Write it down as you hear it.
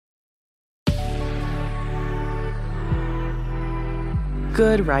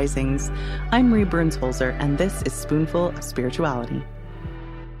Good risings. I'm Marie Burns-Holzer, and this is Spoonful of Spirituality.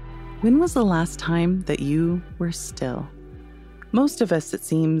 When was the last time that you were still? Most of us, it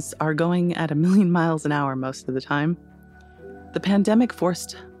seems, are going at 1,000,000 miles an hour most of the time. The pandemic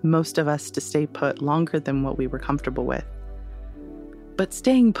forced most of us to stay put longer than what we were comfortable with. But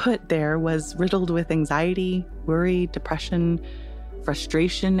staying put there was riddled with anxiety, worry, depression,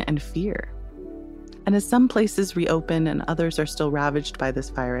 frustration, and fear. And as some places reopen and others are still ravaged by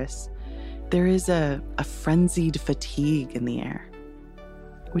this virus, there is a frenzied fatigue in the air.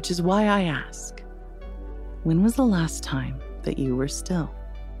 Which is why I ask, when was the last time that you were still?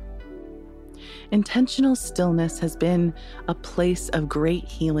 Intentional stillness has been a place of great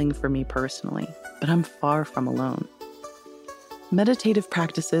healing for me personally, but I'm far from alone. Meditative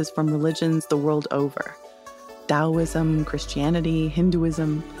practices from religions the world over, Taoism, Christianity,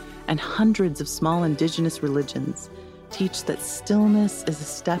 Hinduism, and hundreds of small indigenous religions teach that stillness is a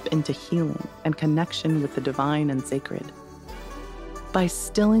step into healing and connection with the divine and sacred. By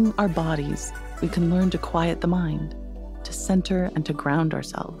stilling our bodies, we can learn to quiet the mind, to center and to ground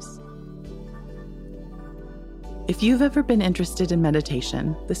ourselves. If you've ever been interested in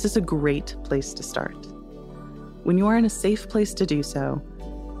meditation, this is a great place to start. When you are in a safe place to do so,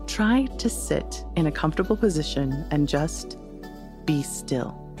 try to sit in a comfortable position and just be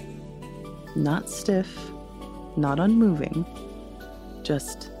still. Not stiff, not unmoving,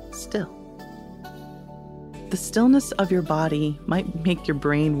 just still. The stillness of your body might make your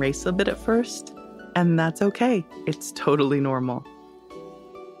brain race a bit at first, and that's okay. It's totally normal.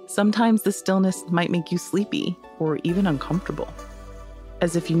 Sometimes the stillness might make you sleepy or even uncomfortable,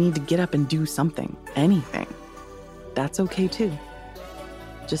 as if you need to get up and do something, anything. That's okay too.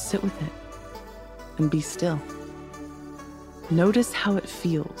 Just sit with it and be still. Notice how it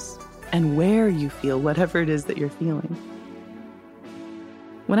feels and where you feel whatever it is that you're feeling.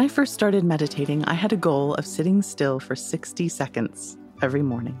 When I first started meditating, I had a goal of sitting still for 60 seconds every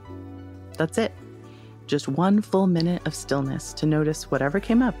morning. That's it. Just one full minute of stillness to notice whatever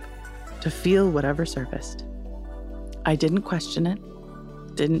came up, to feel whatever surfaced. I didn't question it,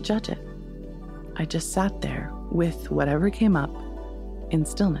 didn't judge it. I just sat there with whatever came up in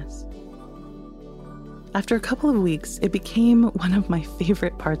stillness. After a couple of weeks, it became one of my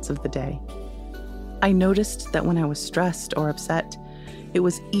favorite parts of the day. I noticed that when I was stressed or upset, it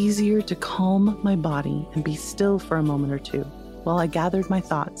was easier to calm my body and be still for a moment or two while I gathered my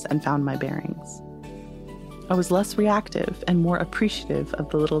thoughts and found my bearings. I was less reactive and more appreciative of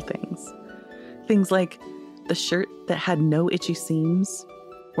the little things. Things like the shirt that had no itchy seams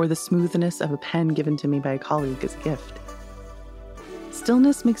or the smoothness of a pen given to me by a colleague as a gift.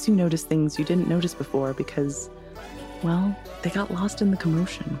 Stillness makes you notice things you didn't notice before because, well, they got lost in the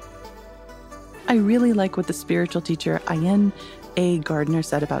commotion. I really like what the spiritual teacher Ian A. Gardner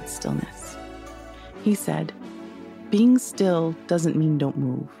said about stillness. He said, "Being still doesn't mean don't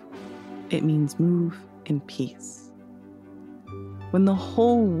move. It means move in peace." When the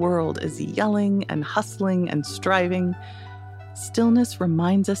whole world is yelling and hustling and striving, stillness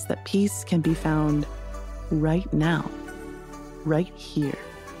reminds us that peace can be found right now. Right here.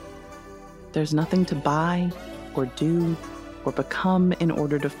 There's nothing to buy or do or become in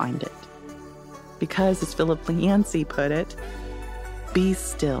order to find it. Because, as Philip Yancey put it, be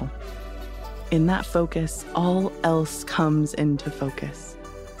still. In that focus, all else comes into focus.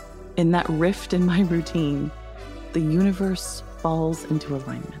 In that rift in my routine, the universe falls into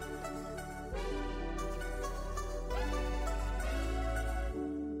alignment.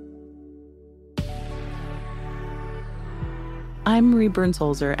 I'm Marie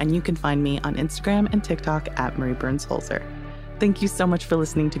Burns-Holzer, and you can find me on Instagram and TikTok at Marie Burns-Holzer. Thank you so much for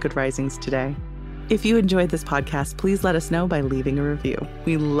listening to Good Risings today. If you enjoyed this podcast, please let us know by leaving a review.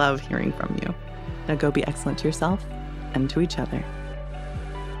 We love hearing from you. Now go be excellent to yourself and to each other.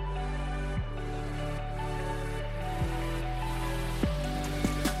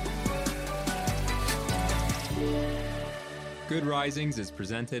 Good Risings is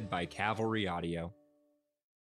presented by Cavalry Audio.